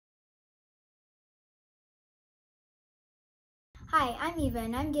Hi, I'm Eva,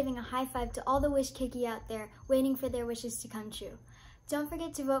 and I'm giving a high five to all the Wish Kiki out there waiting for their wishes to come true. Don't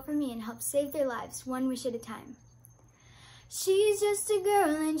forget to vote for me and help save their lives, one wish at a time. She's just a girl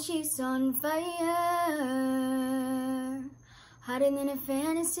and she's on fire, hotter than a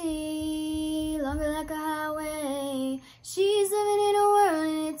fantasy, longer like a highway. She's living in a world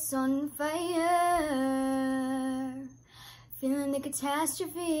and it's on fire, feeling the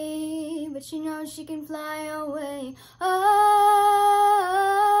catastrophe, but she knows she can fly away. Oh,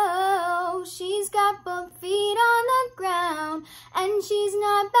 she's got both feet on the ground, and she's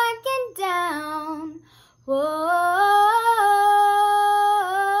not backing down. Whoa,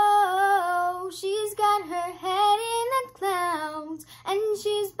 she's got her head in the clouds, and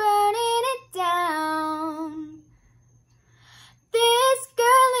she's